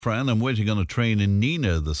Fran, I'm waiting on a train in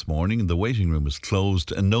Nina this morning. The waiting room is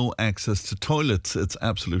closed and no access to toilets. It's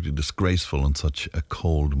absolutely disgraceful on such a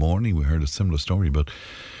cold morning. We heard a similar story about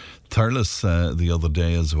Thurles the other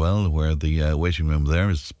day as well, where the waiting room there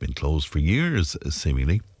has been closed for years,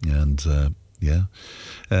 seemingly. And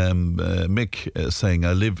Mick saying,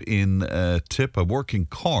 I live in Tip. I work in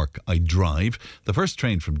Cork. I drive. The first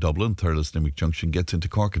train from Dublin, Thurles Limerick Junction, gets into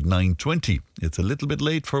Cork at 9:20. It's a little bit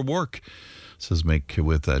late for work, says Mick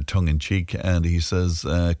with tongue-in-cheek, and he says,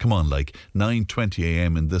 come on, like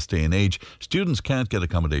 9:20am in this day and age. Students can't get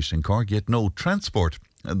accommodation in Cork, yet no transport.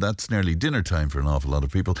 And that's nearly dinner time for an awful lot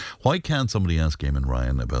of people. Why can't somebody ask Eamon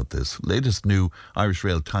Ryan about this? Latest new Irish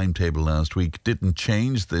Rail timetable last week didn't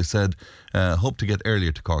change. They said, hope to get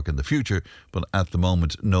earlier to Cork in the future, but at the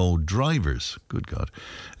moment, no drivers. Good God.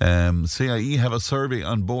 CIE have a survey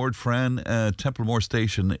on board, Fran. Templemore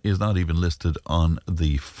Station is not even listed on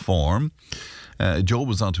the form. Joe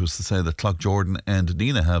was on to us to say that Clough-Jordan and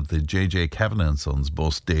Nina have the J.J. Kavanagh and Sons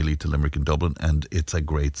bus daily to Limerick and Dublin, and it's a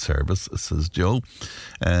great service, says Joe.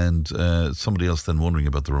 And somebody else then wondering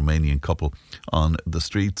about the Romanian couple on the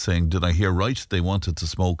street saying, did I hear right? They wanted to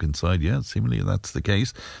smoke inside. Yeah, seemingly that's the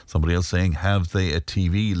case. Somebody else saying, have they a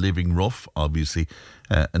TV living rough? Obviously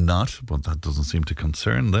not, but that doesn't seem to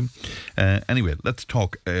concern them. Anyway, let's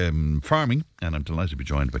talk farming, and I'm delighted to be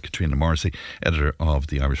joined by Katrina Morrissey, editor of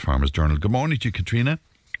the Irish Farmers Journal. Good morning to you, Katrina.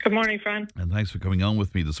 Good morning, Fran. And thanks for coming on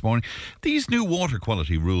with me this morning. These new water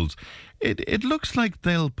quality rules, it looks like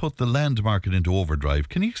they'll put the land market into overdrive.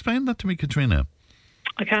 Can you explain that to me, Katrina?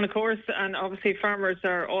 I can, of course, and obviously farmers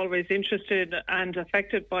are always interested and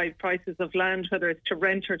affected by prices of land, whether it's to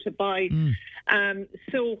rent or to buy.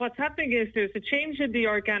 So what's happening is there's a change in the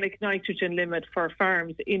organic nitrogen limit for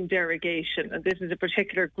farms in derogation, and this is a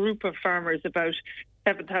particular group of farmers, about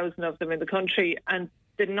 7,000 of them in the country, and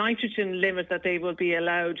the nitrogen limit that they will be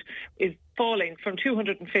allowed is falling from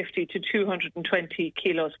 250 to 220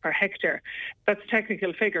 kilos per hectare. That's a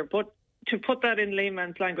technical figure, but to put that in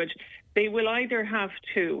layman's language, they will either have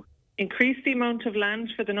to increase the amount of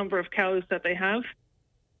land for the number of cows that they have,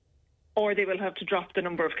 or they will have to drop the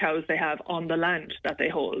number of cows they have on the land that they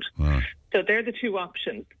hold. Wow. So they're the two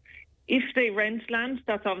options. If they rent land,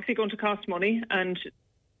 that's obviously going to cost money, and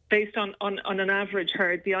based on an average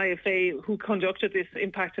herd, the IFA who conducted this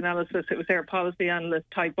impact analysis, it was their policy analyst,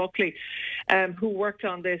 Ty Buckley, who worked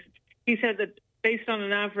on this. He said that based on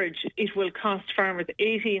an average, it will cost farmers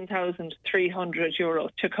 €18,300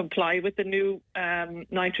 to comply with the new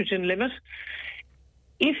nitrogen limit.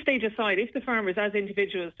 If the farmers as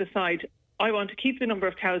individuals decide, I want to keep the number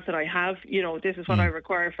of cows that I have, this is what I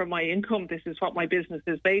require for my income, this is what my business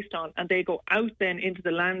is based on, and they go out then into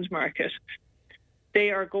the land market, they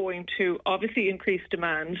are going to obviously increase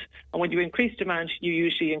demand. And when you increase demand, you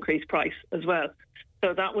usually increase price as well.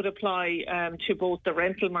 So that would apply to both the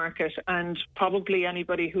rental market and probably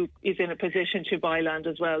anybody who is in a position to buy land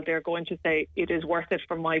as well. They're going to say it is worth it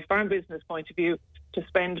from my farm business point of view to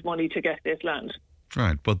spend money to get this land.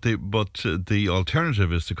 Right, but the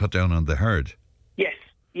alternative is to cut down on the herd.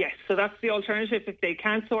 Yes. So that's the alternative. If they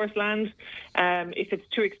can't source land, if it's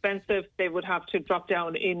too expensive, they would have to drop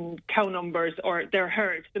down in cow numbers or their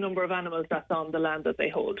herd, the number of animals that's on the land that they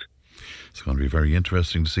hold. It's going to be very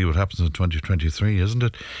interesting to see what happens in 2023, isn't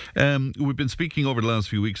it? We've been speaking over the last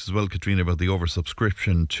few weeks as well, Katrina, about the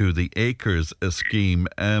oversubscription to the Acres scheme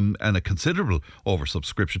and a considerable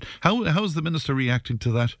oversubscription. How is the Minister reacting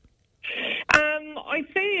to that? I'd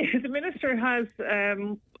say the Minister has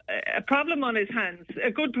a problem on his hands,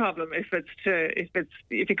 a good problem if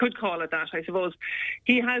you could call it that, I suppose.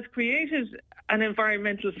 He has created an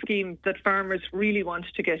environmental scheme that farmers really want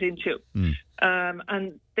to get into.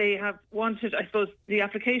 And they have wanted, I suppose, the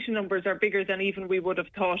application numbers are bigger than even we would have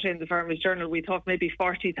thought in the Farmers Journal. We thought maybe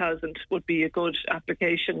 40,000 would be a good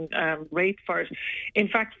application rate for it. In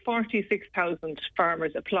fact, 46,000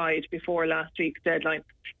 farmers applied before last week's deadline.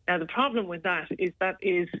 Now, the problem with that is a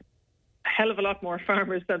hell of a lot more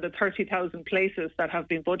farmers than the 30,000 places that have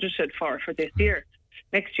been budgeted for this year.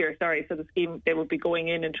 Next year, so the scheme, they will be going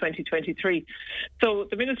in 2023. So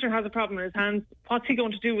the Minister has a problem in his hands. What's he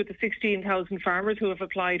going to do with the 16,000 farmers who have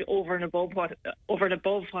applied over and above what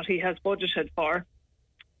he has budgeted for?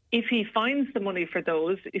 If he finds the money for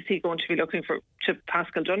those, is he going to be looking to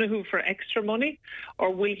Paschal Donoghue for extra money,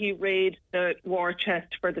 or will he raid the war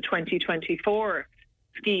chest for the 2024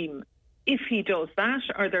 scheme? If he does that,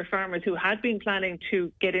 are there farmers who had been planning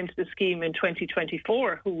to get into the scheme in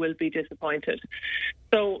 2024 who will be disappointed?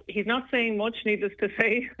 So he's not saying much, needless to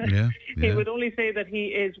say. He would only say that he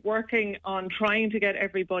is working on trying to get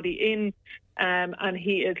everybody in And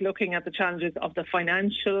he is looking at the challenges of the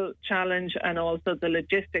financial challenge and also the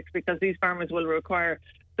logistics, because these farmers will require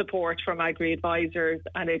support from agri-advisors,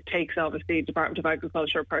 and it takes obviously Department of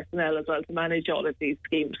Agriculture personnel as well to manage all of these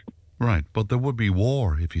schemes. Right, but there would be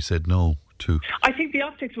war if he said no to... I think the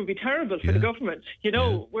optics would be terrible for the government.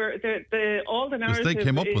 Where all the narrative... Because they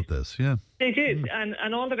came up with this, They did,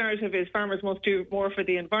 and all the narrative is farmers must do more for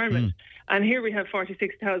the environment. And here we have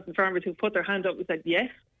 46,000 farmers who put their hand up and said, yes,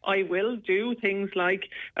 I will do things like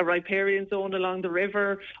a riparian zone along the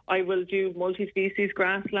river. I will do multi-species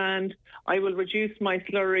grassland. I will reduce my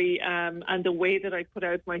slurry and the way that I put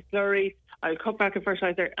out my slurry. I'll cut back on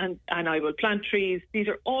fertiliser and I will plant trees. These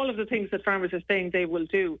are all of the things that farmers are saying they will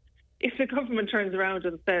do. If the government turns around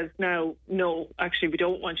and says, now, no, actually, we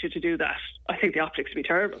don't want you to do that, I think the optics would be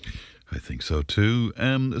terrible. I think so too.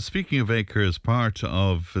 Speaking of acres, part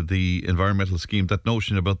of the environmental scheme, that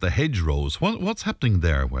notion about the hedgerows, what's happening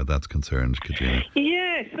there where that's concerned, Katrina?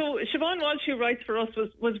 Yeah, so Siobhan Walsh, who writes for us,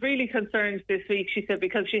 was really concerned this week, she said,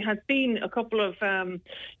 because she had seen a couple of,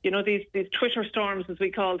 these Twitter storms, as we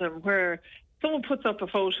call them, where someone puts up a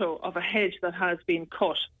photo of a hedge that has been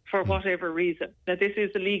cut for whatever reason. Now, this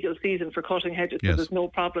is the legal season for cutting hedges, so there's no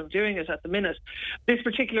problem doing it at the minute. This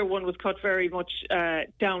particular one was cut very much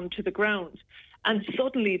down to the ground. And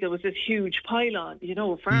suddenly there was this huge pylon.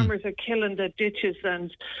 Farmers are killing the ditches,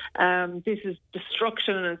 and this is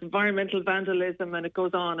destruction and it's environmental vandalism, and it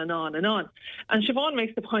goes on and on and on. And Siobhan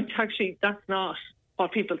makes the point, actually, that's not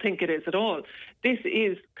what people think it is at all. This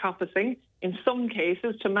is coppicing. In some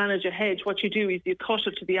cases, to manage a hedge, what you do is you cut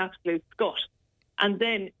it to the absolute gut, and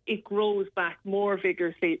then it grows back more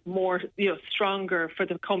vigorously, more stronger for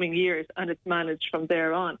the coming years, and it's managed from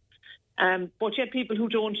there on. But yet people who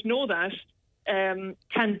don't know that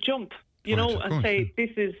can jump, and say this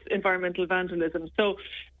is environmental vandalism. So,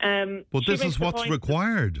 but this is what's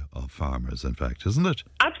required of farmers, in fact, isn't it?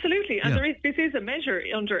 Absolutely, and this is a measure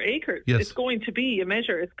under acres. Yes. It's going to be a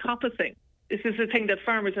measure. It's coppicing. This is the thing that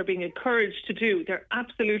farmers are being encouraged to do. They're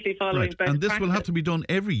absolutely following best practice. And this will have to be done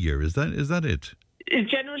every year. Is that it?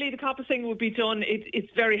 Generally, the coppicing will be done.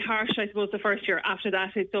 It's very harsh, I suppose, the first year. After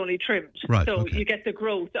that, it's only trimmed. Right, so you get the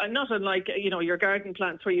growth. And not unlike, your garden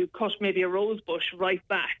plants where you cut maybe a rose bush right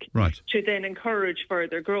back to then encourage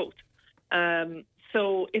further growth.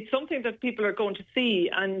 So it's something that people are going to see.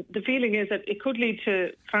 And the feeling is that it could lead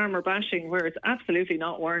to farmer bashing where it's absolutely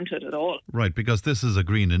not warranted at all. Right, because this is a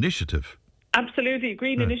green initiative. Absolutely.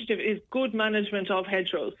 Green initiative is good management of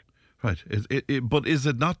hedgerows. Right. But is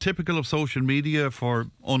it not typical of social media for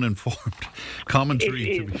uninformed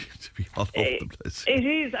commentary to be all over the place? It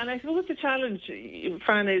is. And I suppose the challenge,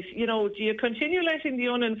 Fran, is, do you continue letting the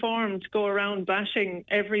uninformed go around bashing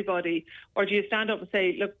everybody, or do you stand up and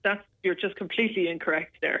say, look, you're just completely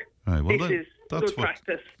incorrect there. Right, well, this is good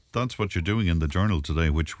practice. That's what you're doing in the Journal today,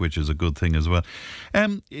 which is a good thing as well.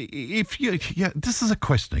 This is a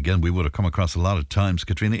question, again, we would have come across a lot of times,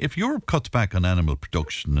 Katrina. If Europe cuts back on animal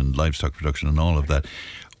production and livestock production and all of that,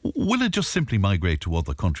 will it just simply migrate to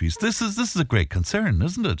other countries? This is a great concern,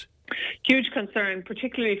 isn't it? Huge concern,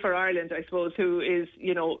 particularly for Ireland, I suppose, who is,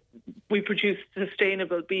 we produce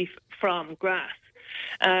sustainable beef from grass.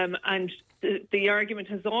 And the argument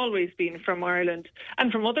has always been from Ireland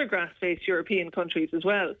and from other grass-based European countries as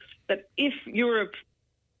well, that if Europe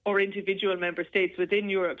or individual member states within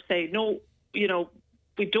Europe say, no,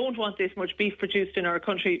 we don't want this much beef produced in our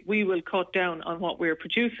country, we will cut down on what we're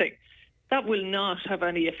producing, that will not have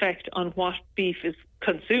any effect on what beef is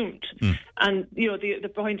consumed. And,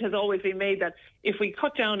 the point has always been made that if we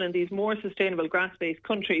cut down on these more sustainable grass-based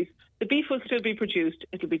countries, the beef will still be produced.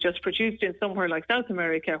 It'll be just produced in somewhere like South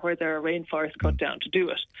America where there are rainforests cut down to do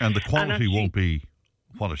it. And the quality won't be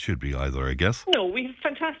what it should be either, I guess. No, we have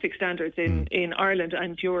fantastic standards in Ireland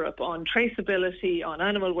and Europe on traceability, on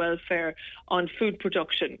animal welfare, on food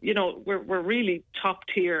production. We're really top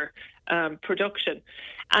tier production.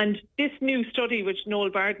 And this new study, which Noel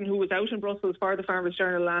Barden, who was out in Brussels for the Farmers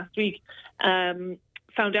Journal last week, found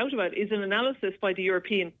out about, is an analysis by the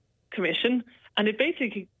European Commission, and it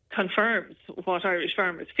basically confirms what Irish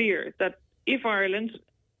farmers fear, that if Ireland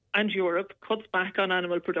and Europe cuts back on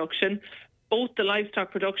animal production, both the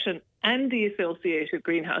livestock production and the associated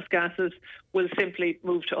greenhouse gases will simply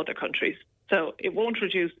move to other countries. So it will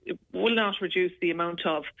not reduce the amount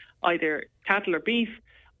of either cattle or beef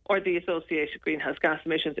or the associated greenhouse gas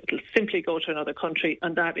emissions. It will simply go to another country,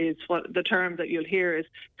 and that is what the term that you'll hear is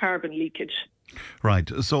carbon leakage. Right,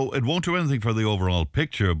 so it won't do anything for the overall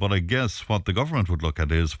picture, but I guess what the government would look at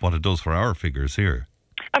is what it does for our figures here.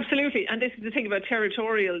 Absolutely, and this is the thing about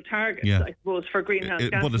territorial targets, I suppose, for greenhouse gas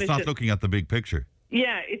emissions. But it's not looking at the big picture.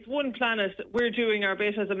 Yeah, it's one planet. We're doing our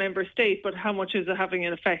bit as a member state, but how much is it having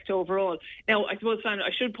an effect overall? Now, I suppose, Fran,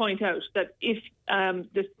 I should point out that if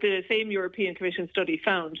the same European Commission study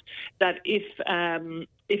found that if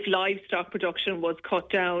livestock production was cut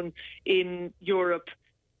down in Europe,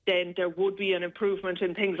 then there would be an improvement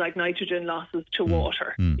in things like nitrogen losses to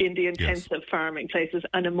water in the intensive farming places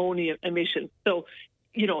and ammonia emissions. So,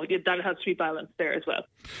 that has to be balanced there as well.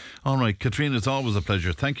 All right, Katrina, it's always a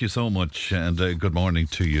pleasure. Thank you so much, and good morning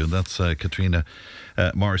to you. That's Katrina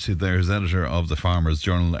Morrissey there, who's editor of the Farmers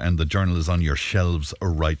Journal, and the journal is on your shelves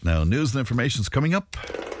right now. News and information's coming up.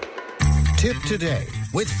 Tip Today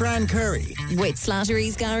with Fran Curry. With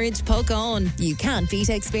Slattery's Garage, Puckane. You can't beat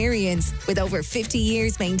experience. With over 50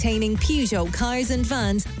 years maintaining Peugeot cars and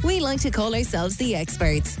vans, we like to call ourselves the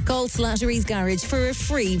experts. Call Slattery's Garage for a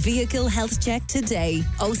free vehicle health check today.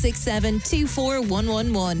 067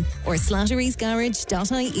 24111 or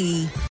slatterysgarage.ie.